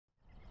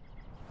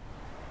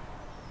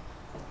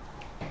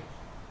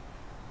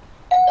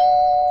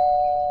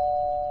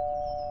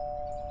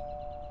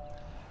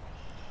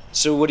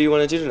So what do you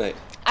want to do tonight?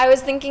 I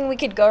was thinking we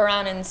could go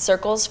around in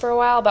circles for a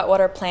while about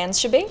what our plans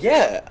should be.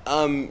 Yeah,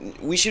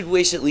 we should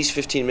waste at least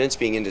 15 minutes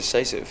being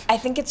indecisive. I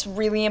think it's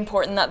really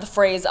important that the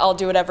phrase, "I'll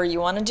do whatever you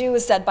want to do,"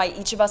 is said by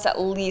each of us at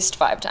least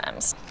 5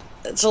 times.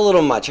 That's a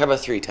little much. How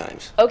about 3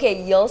 times?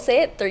 Okay, you'll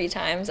say it 3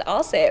 times,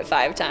 I'll say it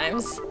 5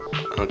 times.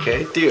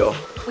 Okay, deal.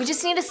 We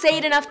just need to say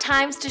it enough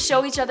times to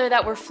show each other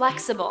that we're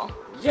flexible.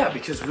 Yeah,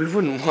 because we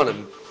wouldn't want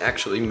to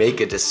actually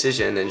make a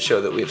decision and show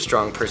that we have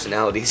strong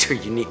personalities or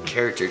unique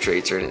character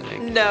traits or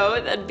anything.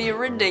 No, that'd be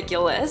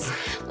ridiculous.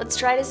 Let's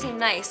try to seem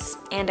nice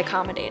and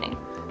accommodating.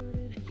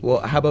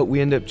 Well, how about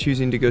we end up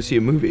choosing to go see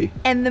a movie?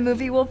 And the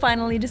movie we'll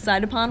finally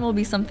decide upon will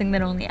be something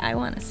that only I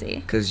want to see.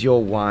 Because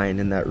you'll whine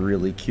in that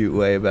really cute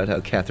way about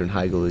how Katherine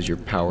Heigl is your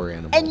power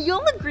animal. And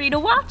you'll agree to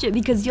watch it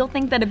because you'll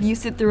think that if you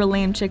sit through a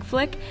lame chick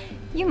flick,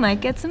 you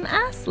might get some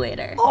ass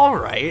later. All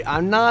right,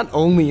 I'm not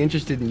only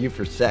interested in you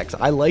for sex.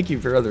 I like you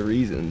for other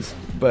reasons.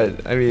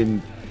 But, I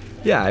mean,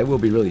 yeah, I will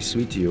be really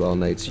sweet to you all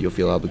night, so you'll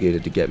feel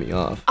obligated to get me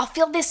off. I'll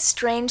feel this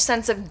strange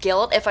sense of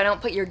guilt if I don't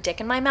put your dick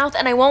in my mouth,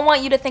 and I won't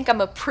want you to think I'm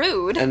a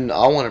prude. And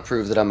I'll want to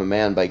prove that I'm a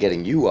man by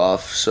getting you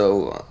off,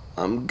 so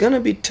I'm gonna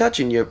be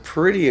touching you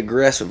pretty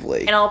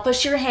aggressively. And I'll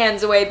push your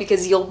hands away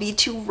because you'll be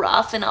too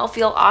rough and I'll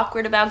feel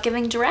awkward about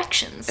giving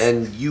directions.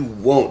 And you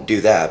won't do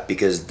that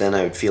because then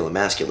I would feel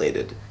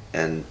emasculated,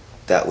 and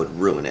that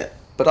would ruin it.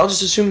 But I'll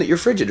just assume that you're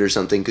frigid or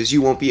something because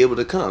you won't be able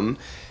to come.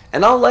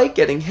 And I'll like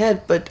getting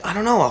head, but I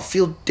don't know, I'll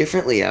feel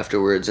differently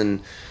afterwards, and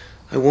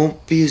I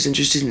won't be as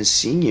interested in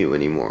seeing you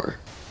anymore.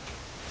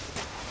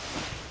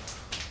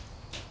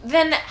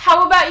 Then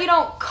how about you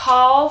don't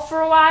call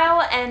for a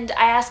while and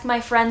I ask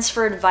my friends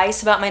for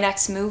advice about my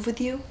next move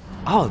with you?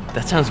 Oh,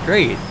 that sounds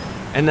great.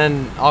 And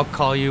then I'll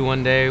call you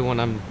one day when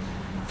I'm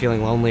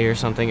feeling lonely or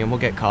something, and we'll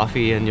get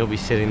coffee and you'll be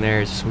sitting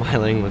there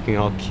smiling, looking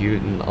all cute,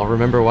 and I'll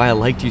remember why I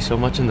liked you so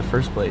much in the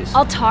first place.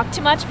 I'll talk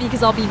too much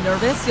because I'll be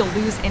nervous, you'll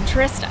lose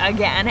interest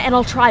again, and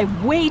I'll try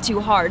way too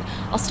hard.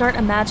 I'll start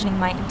imagining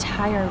my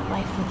entire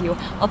life with you.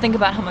 I'll think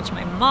about how much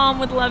my mom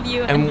would love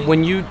you. And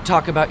when you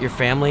talk about your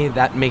family,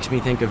 that makes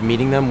me think of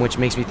meeting them, which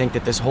makes me think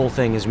that this whole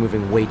thing is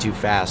moving way too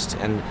fast.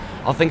 And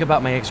I'll think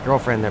about my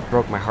ex-girlfriend that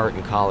broke my heart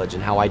in college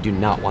and how I do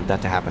not want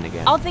that to happen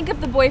again. I'll think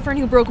of the boyfriend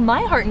who broke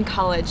my heart in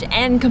college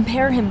and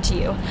compare him to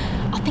you.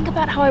 I'll think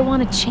about how I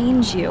want to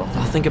change you.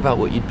 I'll think about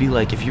what you'd be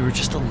like if you were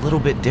just a little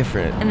bit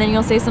different. And then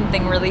you'll say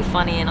something really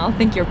funny and I'll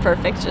think you're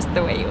perfect just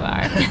the way you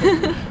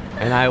are.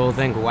 And I will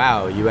think,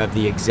 wow, you have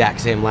the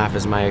exact same laugh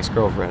as my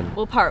ex-girlfriend.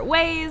 We'll part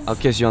ways. I'll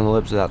kiss you on the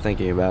lips without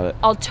thinking about it.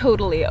 I'll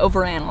totally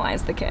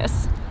overanalyze the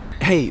kiss.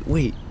 Hey,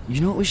 wait, you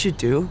know what we should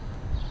do?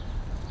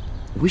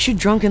 We should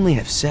drunkenly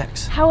have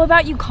sex. How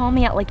about you call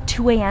me at like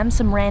 2 a.m.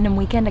 some random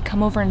weekend to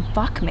come over and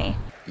fuck me?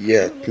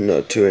 Yeah,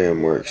 no, 2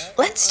 a.m. works.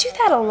 Let's do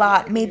that a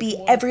lot,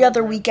 maybe every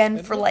other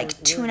weekend for like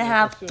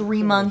 2.5,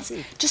 3 months,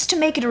 just to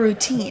make it a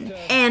routine.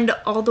 And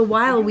all the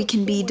while we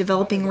can be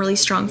developing really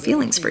strong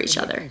feelings for each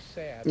other.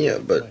 Yeah,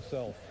 but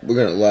we're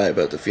gonna lie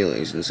about the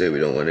feelings and say we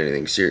don't want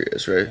anything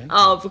serious, right?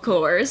 Of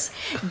course.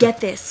 Get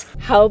this.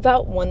 How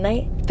about one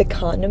night the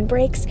condom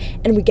breaks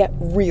and we get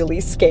really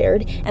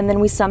scared and then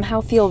we somehow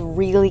feel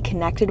really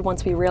connected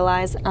once we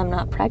realize I'm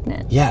not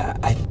pregnant? Yeah,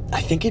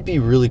 I think it'd be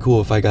really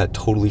cool if I got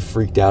totally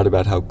freaked out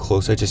about how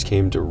close I just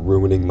came to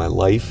ruining my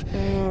life.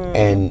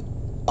 And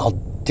I'll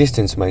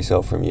distance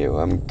myself from you.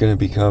 I'm gonna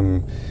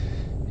become,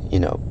 you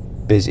know,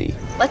 busy.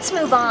 Let's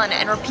move on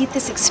and repeat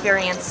this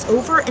experience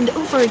over and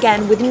over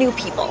again with new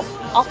people.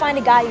 I'll find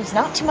a guy who's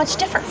not too much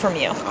different from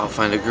you. I'll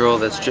find a girl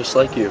that's just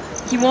like you.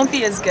 He won't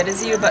be as good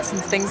as you, but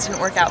since things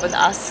didn't work out with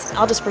us,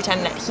 I'll just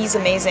pretend that he's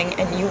amazing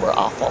and you were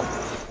awful.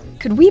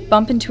 Could we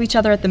bump into each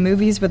other at the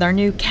movies with our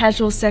new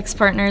casual sex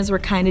partners we're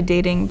kind of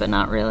dating, but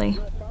not really?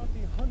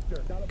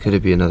 Could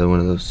it be another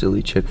one of those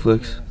silly chick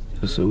flicks?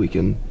 Just so we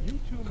can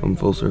come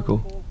full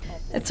circle?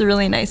 It's a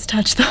really nice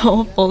touch, the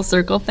whole full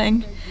circle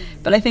thing.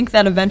 But I think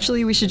that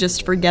eventually we should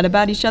just forget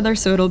about each other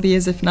so it'll be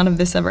as if none of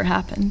this ever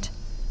happened.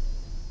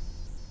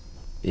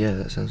 Yeah,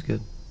 that sounds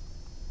good.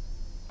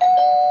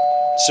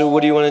 So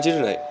what do you want to do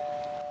tonight?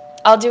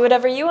 I'll do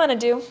whatever you want to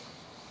do.